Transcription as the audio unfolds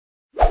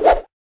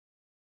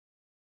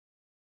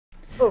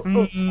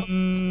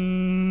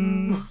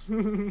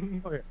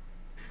Okay.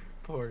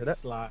 Poor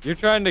Sly. You're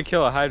trying to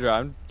kill a Hydra.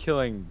 I'm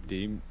killing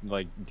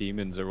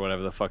demons or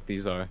whatever the fuck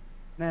these are.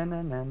 Na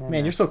na na na.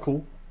 Man, you're so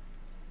cool.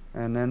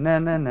 Na na na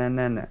na na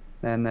na na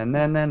na na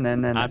na na na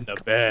na. I'm the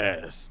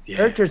best. Yeah.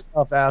 Hurt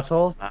yourself,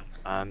 assholes.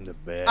 I'm the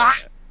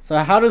best. So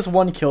how does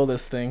one kill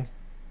this thing?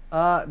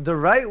 The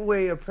right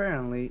way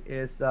apparently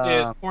is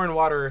Is pouring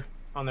water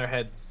on their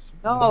heads.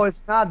 no, it's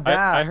not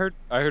that. I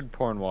heard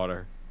pouring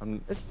water.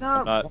 It's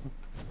not. not-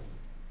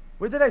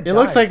 Where did I die? It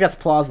looks like that's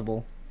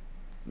plausible.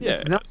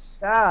 Yeah. No, it's-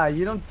 yeah,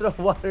 you don't throw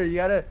water. You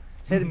gotta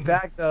hit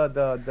back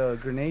the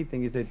grenade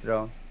thing they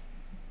throw.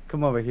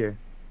 Come over here.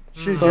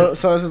 Shoot So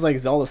this is like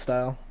Zelda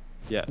style.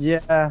 Yes.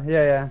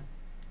 yeah.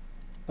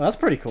 Well, that's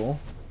pretty cool.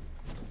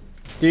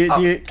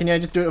 Can I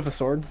just do it with a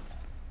sword?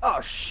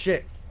 Oh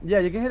shit. Yeah,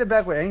 you can hit it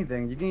back with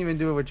anything. You can even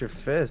do it with your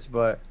fist,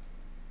 but.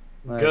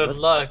 like, Good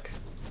luck.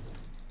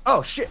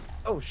 Oh shit.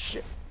 Oh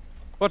shit.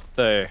 What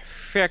the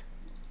heck?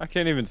 I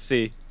can't even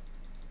see.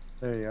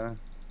 There you are.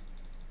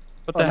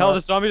 What Oh, the hell? no.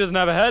 This zombie doesn't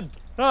have a head.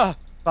 Ah!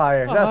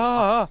 Fire.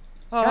 That's.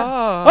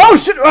 Oh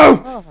shit!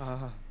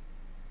 Oh!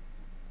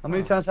 How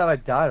many times have I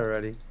died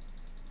already?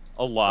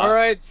 A lot. All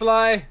right,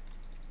 Sly.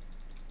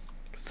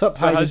 What's up,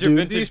 So how's Hydra your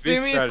dude? Do you Vintage see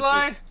beef me, strategy?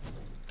 Sly?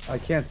 I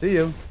can't see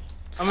you.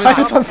 Sly's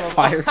just on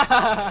fire.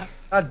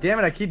 God damn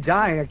it! I keep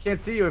dying. I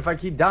can't see you if I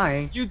keep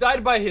dying. You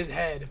died by his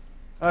head.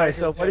 All right.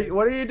 So his head.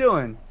 what are you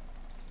doing?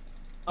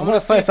 I'm gonna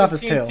slice see if off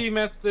the his TNT tail.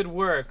 method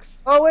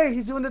works. Oh wait,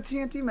 he's doing the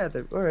TNT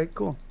method. All right,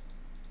 cool.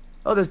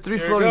 Oh, there's 3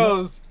 Here it floating.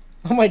 goes.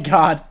 Oh my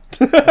god.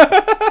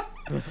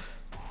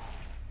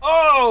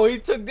 Oh, he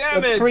took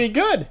damage. That's pretty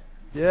good.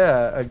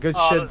 Yeah, a good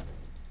shit.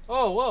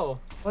 Oh, whoa.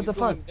 What He's the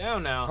fuck? going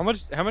down now. How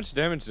much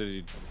damage did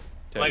he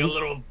take? Like a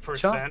little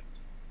percent.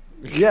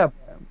 Yeah.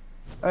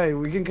 Hey,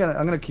 we can kind of.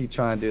 I'm gonna keep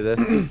trying to do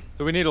this.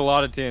 So we need a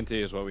lot of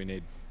TNT is what we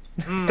need.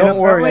 Don't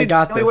worry, I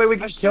got the only way we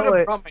this. I can should kill have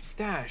it. brought my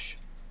stash.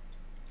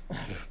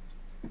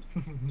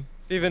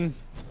 Steven.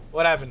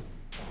 What happened?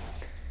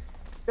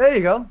 There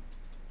you go.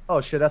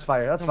 Oh shit, that's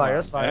fire. That's Come fire. on,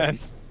 That's fire. man.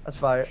 That's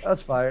fire.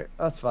 That's fire.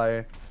 That's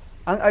fire.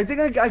 I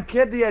think I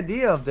get the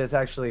idea of this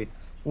actually.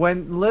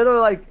 When little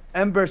like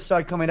embers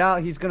start coming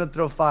out, he's gonna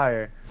throw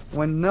fire.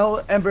 When no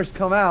embers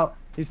come out,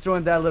 he's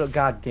throwing that little.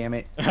 God damn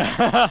it!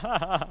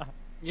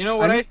 You know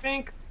what I I, mean-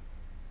 think?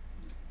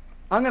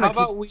 I'm How gonna.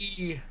 about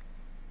we?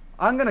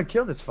 I'm gonna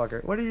kill this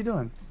fucker. What are you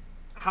doing?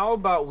 How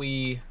about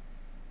we?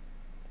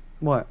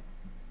 What?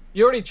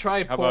 You already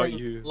tried How about pouring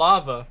you?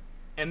 lava,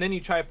 and then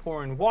you tried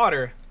pouring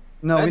water.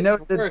 No, That we never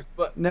didn't did. work,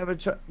 but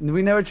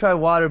We never tried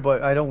water,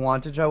 but I don't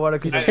want to try water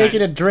He's because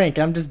taking a drink.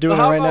 I'm just doing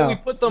it how right about now. we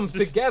put them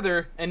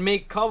together and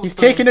make cobblestone? He's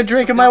taking a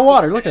drink of my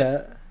water. Look at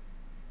that.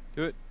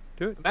 Do it.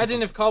 Do it.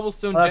 Imagine if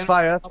cobblestone. That's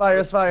fire. That's fire.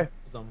 That's fire.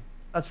 cobblestone.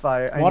 That's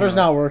fire. I Water's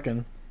know it. not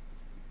working.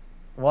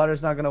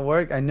 Water's not gonna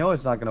work. I know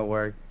it's not gonna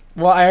work.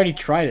 Well, I already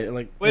tried it.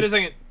 Like, Wait a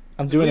second.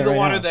 I'm Just doing leave it the right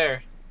water now.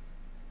 there.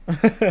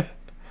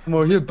 Come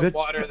over here, The bitch.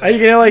 water Are there.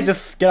 you gonna like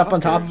just get up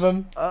on top of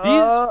him?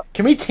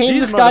 Can we tame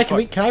these this guy?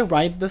 motherfuckers. Can I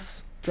ride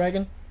this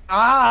dragon?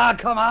 Come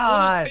We'll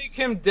on. take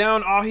him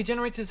down. Oh, he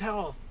generates his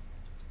health.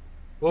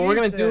 What we're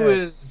gonna do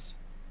is,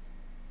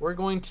 we're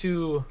going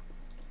to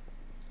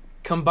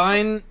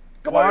combine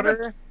Come on,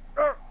 water.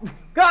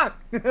 God.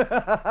 Did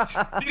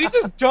he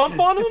just jump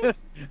on him?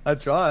 I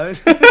tried.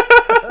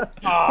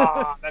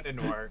 Ah, that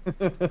didn't work.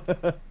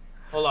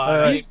 Hold on.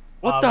 Alright. These-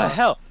 What the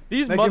hell?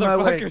 These Making my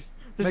way. motherfuckers.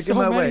 There's Making so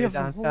my many way of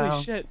them. Holy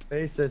downtown. shit.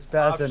 Faces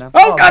passing.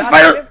 Oh, God,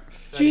 fire!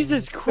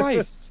 Jesus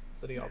Christ.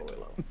 City all the way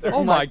low.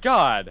 Oh my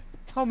god.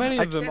 How many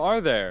I of them can't-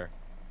 are there?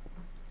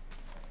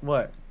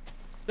 What?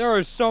 There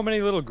are so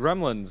many little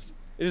gremlins.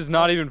 It is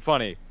not even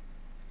funny.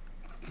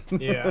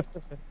 Yeah.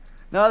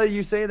 Now that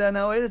you say that,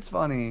 now it is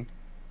funny.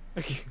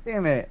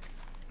 Damn it.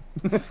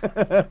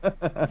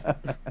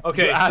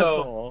 Okay, You so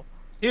asshole.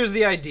 here's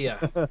the idea.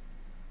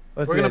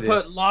 What's We're the gonna idea?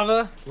 put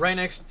lava right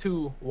next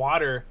to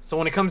water, so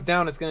when it comes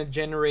down, it's gonna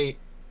generate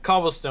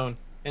cobblestone,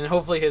 and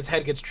hopefully his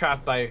head gets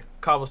trapped by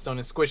cobblestone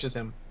and squishes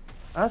him.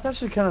 That's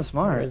actually kind of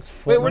smart.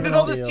 Wait, where did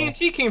all this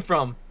TNT came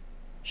from?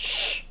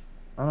 Shh.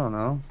 I don't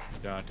know.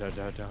 I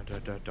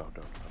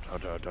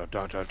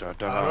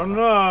don't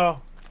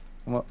know.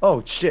 Well,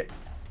 oh shit.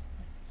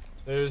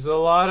 There's a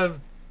lot of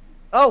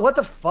Oh, what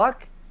the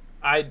fuck?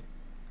 It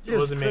You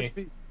wasn't me.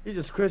 You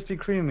just crispy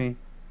creamy.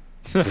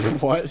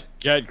 What?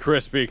 Get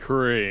Krispy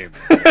Kreme.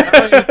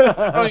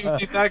 I don't even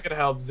think that could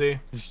help, Z.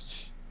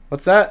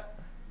 What's that?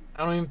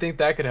 I don't even think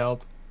that could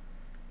help.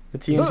 The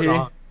It's TNT?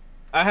 strong.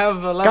 I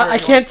have a lever. God, I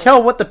can't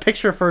tell what the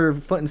picture for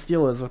Flint and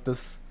Steel is with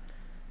this.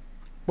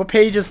 What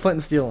page is Flint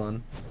and Steel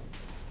on?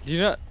 Do you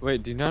not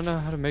wait? Do you not know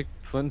how to make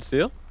flint and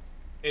steel?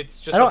 It's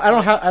just. I don't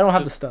a flint.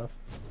 have the stuff.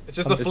 It's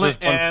just a It's flint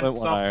just one and flint,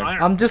 one some iron.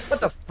 iron. I'm What the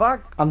just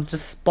fuck?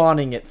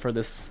 spawning it for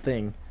this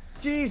thing.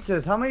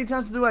 Jesus, how many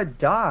times do I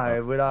die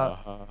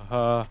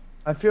without?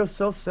 I feel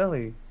so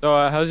silly. So,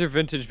 how's your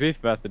vintage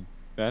beef method,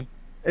 man?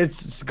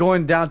 It's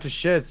going down to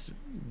shits,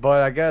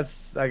 but I guess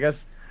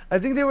I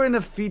think they were in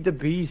the Feed the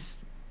Beast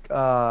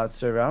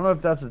server. I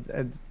don't know if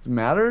it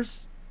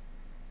matters.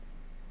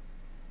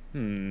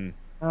 Hmm.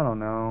 I don't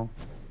know.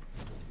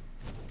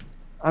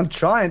 I'm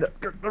trying to.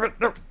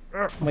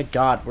 Oh my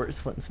god, where's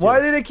Flint and Steel? Why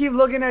do they keep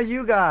looking at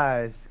you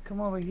guys?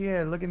 Come over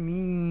here, look at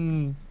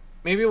me.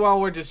 Maybe while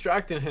we're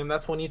distracting him,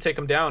 that's when you take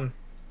him down.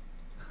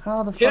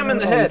 How the Hit fuck him in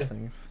the am I- head.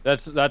 Things.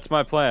 That's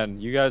my plan.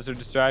 You guys are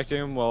distracting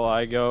him while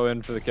I go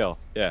in for the kill.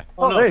 Yeah.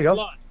 Oh, no, there you go.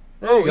 slot.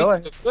 There Oh, you go.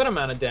 he took a good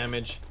amount of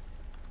damage.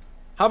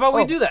 How about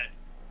we Oh. do that?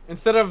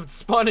 Instead of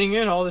spawning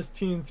in all this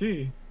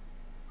TNT.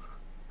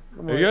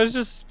 Come Are on. you guys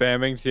just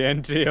spamming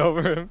TNT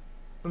over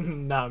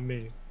him? Not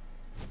me.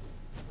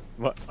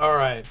 What?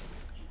 Alright.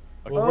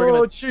 Well, Oh we're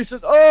gonna Jesus!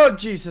 Oh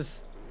Jesus!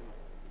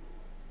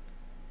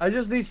 I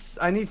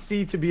need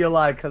C to be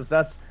alive because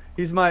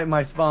he's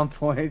my spawn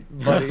point,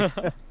 buddy.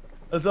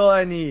 That's all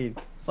I need.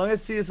 As long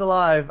as C is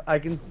alive, I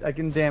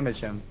can damage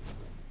him.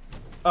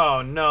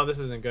 Oh no, this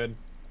isn't good.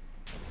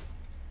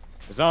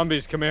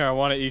 Zombies, come here. I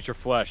want to eat your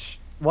flesh.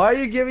 Why are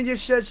you giving your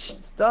shit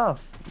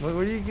stuff? What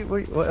do you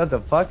what the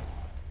fuck?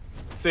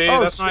 See,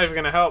 Oh, that's not shit. even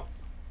gonna help.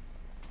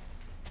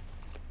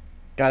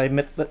 Gotta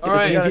admit, get the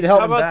Alright, TNT to how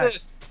help. about back.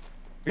 this?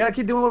 We gotta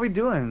keep doing what we're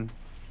doing.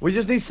 We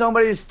just need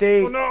somebody to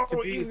stay Oh, no, to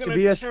he's be gonna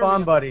a tear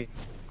spawn me. buddy.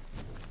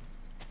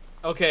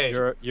 Okay,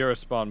 You're a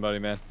spawn buddy,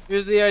 man.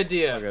 here's the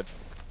idea. All good.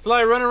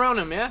 Sly, run around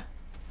him, yeah?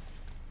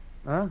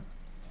 Huh?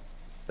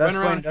 That's Run flame.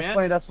 around, That's man.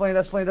 flame. That's flame.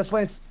 That's flame. That's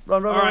flame.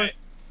 Run, run, run. Alright.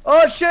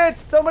 Oh shit!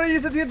 Somebody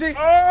use the TNT.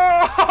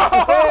 Oh!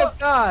 Oh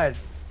god!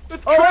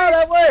 That's Oh wow, crazy.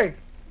 that worked.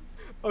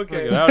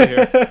 Okay. Get out of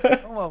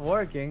here. Oh, I'm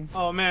working.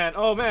 Oh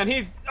man,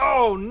 he.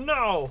 Oh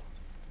no!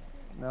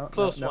 No.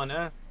 Close no, no. one,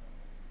 huh?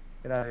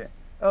 Get out of here.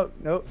 Oh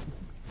no.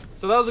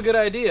 So that was a good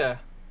idea.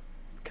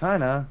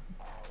 Kinda.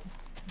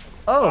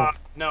 Oh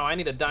No, I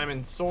need a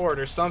diamond sword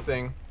or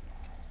something.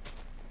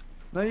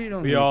 no, you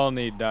don't. We need- all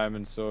need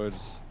diamond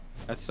swords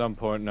at some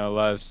point in our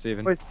lives,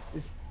 Steven. Wait,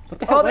 is- What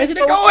the hell? Oh, Why isn't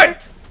there's it no- going?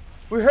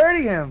 We're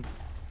hurting him.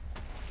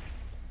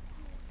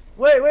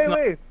 Wait, It's not-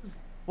 wait.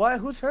 Why?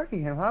 Who's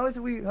hurting him? How is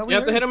we? How You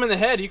have to hit him in the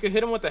head. You could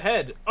hit him with the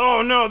head.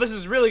 Oh no, this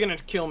is really gonna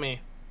kill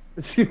me.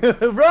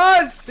 him.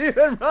 Run,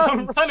 Steven, run!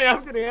 I'm running.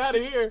 I'm getting out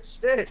of here.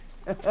 Shit.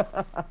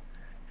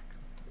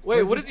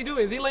 Wait, what is he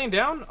doing? Is he laying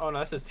down? Oh no,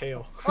 that's his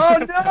tail. Oh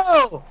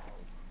no!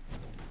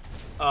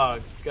 Oh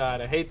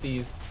god, I hate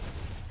these.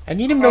 I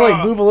need him to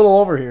like move a little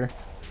over here.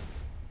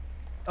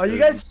 Are you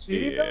guys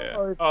cheating Yeah. though?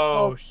 Or-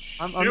 Oh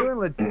I'm shoot! doing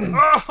legit.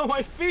 Oh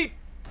my feet!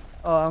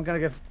 Oh, I'm gonna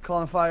get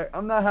caught on fire.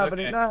 I'm not having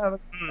Okay. it. Not having.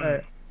 Hmm.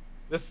 Alright.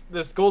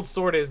 This gold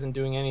sword isn't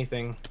doing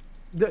anything.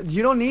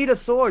 You don't need a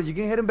sword. You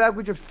can hit him back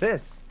with your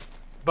fist.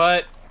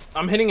 But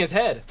I'm hitting his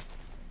head.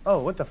 Oh,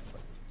 what the?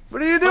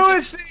 What are you doing,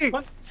 Punch C?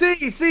 punch-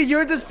 C,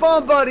 you're the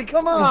spawn buddy.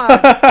 Come on,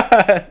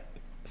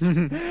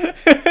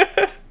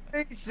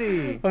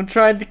 C. I'm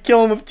trying to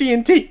kill him with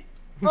TNT.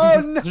 Oh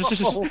no!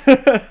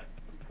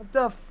 What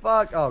the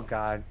fuck? Oh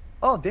god.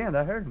 Oh damn,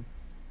 that hurt him.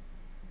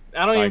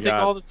 I don't My even think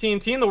God. all the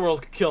TNT in the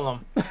world could kill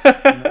him.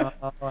 No,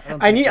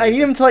 I need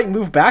him to like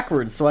move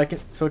backwards so it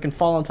can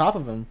fall on top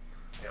of him.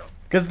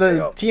 Because There you the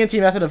go. TNT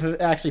method of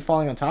it actually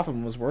falling on top of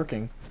him was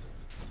working.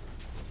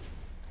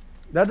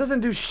 That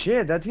doesn't do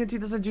shit. That TNT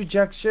doesn't do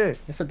jack shit.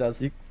 Yes, it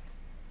does.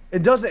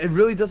 It doesn't. It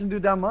really doesn't do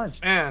that much.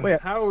 Man,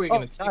 Wait, how are we Oh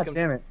gonna take god him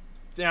damn it.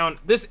 down?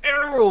 This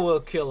arrow will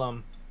kill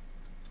him.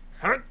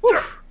 Alright.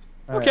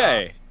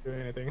 Okay. Do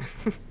anything.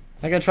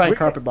 I'm gonna try and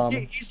carpet bomb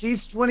him.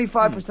 He's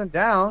 25%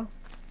 down.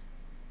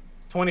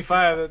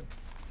 25.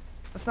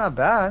 That's not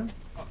bad.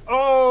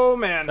 Oh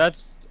man.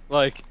 That's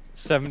like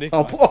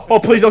 75. Oh,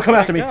 please don't come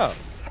after me. Go.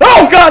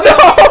 Oh god,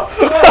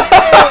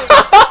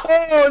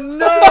 Oh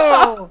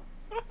no!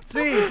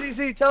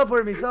 See,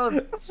 teleport me. Dear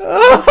God.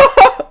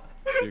 Oh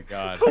my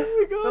god.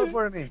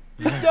 Teleport me.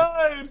 He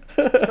died.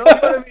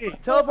 Teleport me.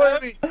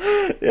 Teleport me.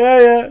 no!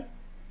 Yeah.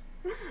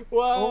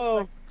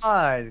 Wow.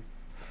 God.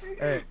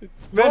 Hey,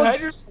 Man, hide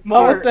your Oh,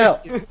 smart. what the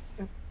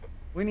hell?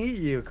 we need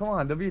you. Come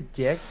on, don't be a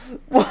dick.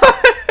 What?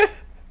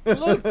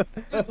 Look,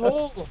 this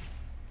hole.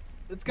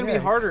 It's gonna Yeah.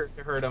 be harder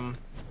to hurt him.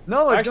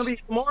 No, it's Actually,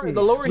 gonna be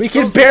the lower We he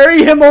can goes,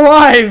 bury him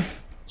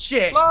alive.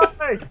 shit.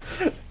 Fly!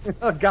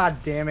 Oh god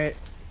damn it.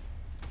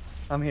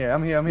 I'm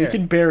here. We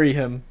can bury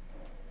him.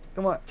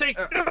 Come on. Take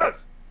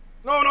this.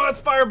 No, that's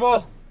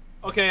fireball.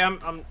 Okay,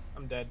 I'm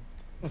dead.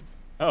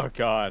 Oh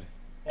God.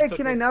 Hey, It's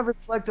can okay. I not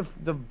reflect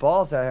the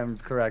balls at him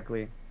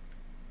correctly?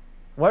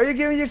 Why are you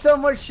giving yourself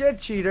more shit,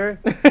 cheater?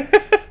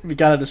 We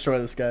gotta destroy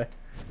this guy.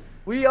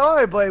 We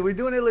are, but we're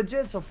doing it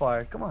legit so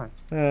far. Come on.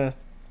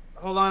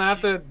 Hold on, I have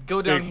to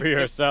go down Speak for here.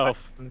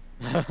 yourself.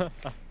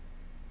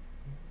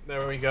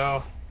 There we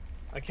go.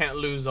 I can't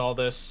lose all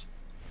this.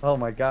 Oh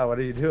my god, what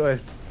are you doing?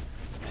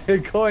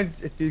 He's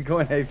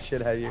going ape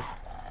shit at you.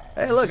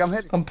 Hey, look, I'm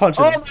hitting. I'm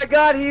punching Oh him. my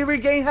god, he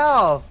regained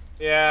health.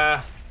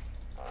 Yeah.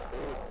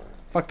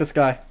 Fuck this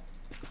guy.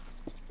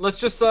 Let's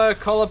just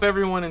call up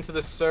everyone into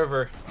the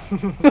server.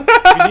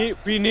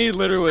 we need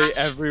literally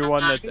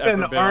everyone that's An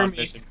ever been on army.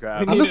 Mission We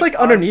Craft. need I'm just like an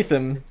underneath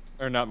him.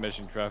 Or not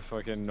Mission Craft,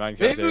 fucking Minecraft.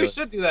 Maybe we Daily.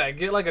 should do that.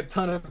 Get like a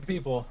ton of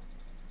people.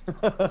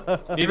 Need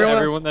Everyone-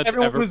 everyone that's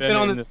everyone ever who's been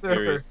on in this this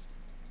server. series.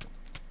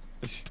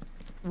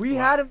 We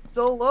had him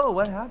so low.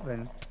 What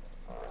happened?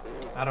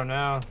 I don't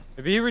know.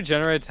 Maybe he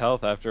regenerates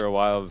health after a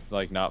while of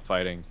like not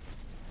fighting.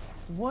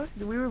 What?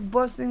 We were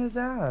busting his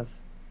ass.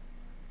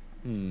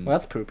 Hmm. Well,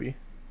 that's poopy.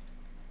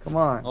 Come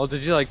on. Well,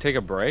 did you like take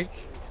a break?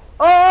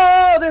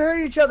 Oh, they're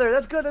hurting each other.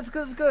 That's good. That's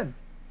good. That's good.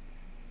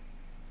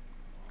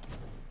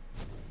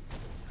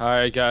 All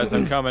right, guys,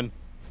 I'm coming.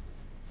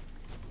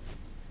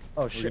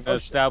 Oh We're shit. gonna Oh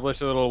shit.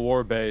 establish a little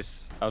war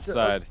base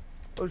outside.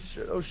 Oh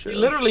shit. Oh shit. He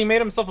literally made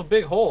himself a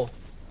big hole.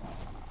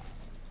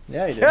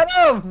 Yeah, he did. Get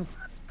him!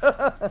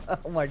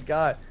 Oh my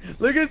god.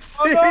 Look at his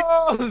feet.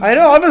 Oh, no! I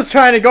know. I'm just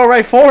trying to go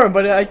right for him,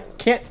 but I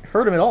can't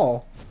hurt him at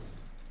all.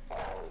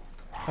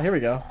 Oh, here we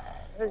go.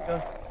 There you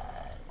go.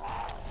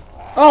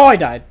 Oh, I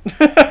died.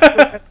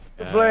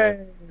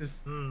 Flames.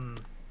 Hmm.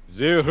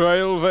 The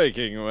Royal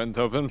Viking went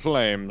up in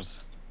flames.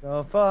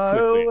 So far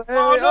Quickly. away.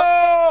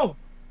 Oh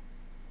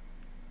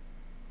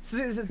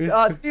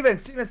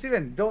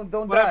Steven, don't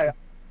What die. happened?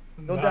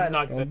 Don't No, die. I'm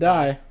not gonna Don't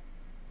die.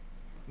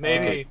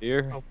 Maybe.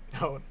 Deer, Oh,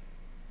 no.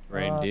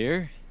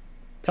 reindeer.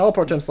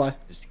 Teleport to him, Sly.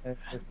 Just- It's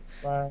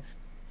flat.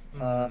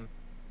 Hmm.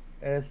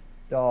 It's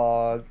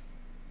dogs.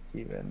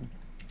 Steven.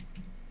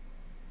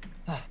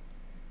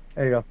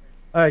 There you go.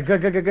 Alright,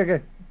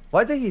 good.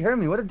 Why did he hurt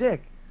me? What a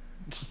dick.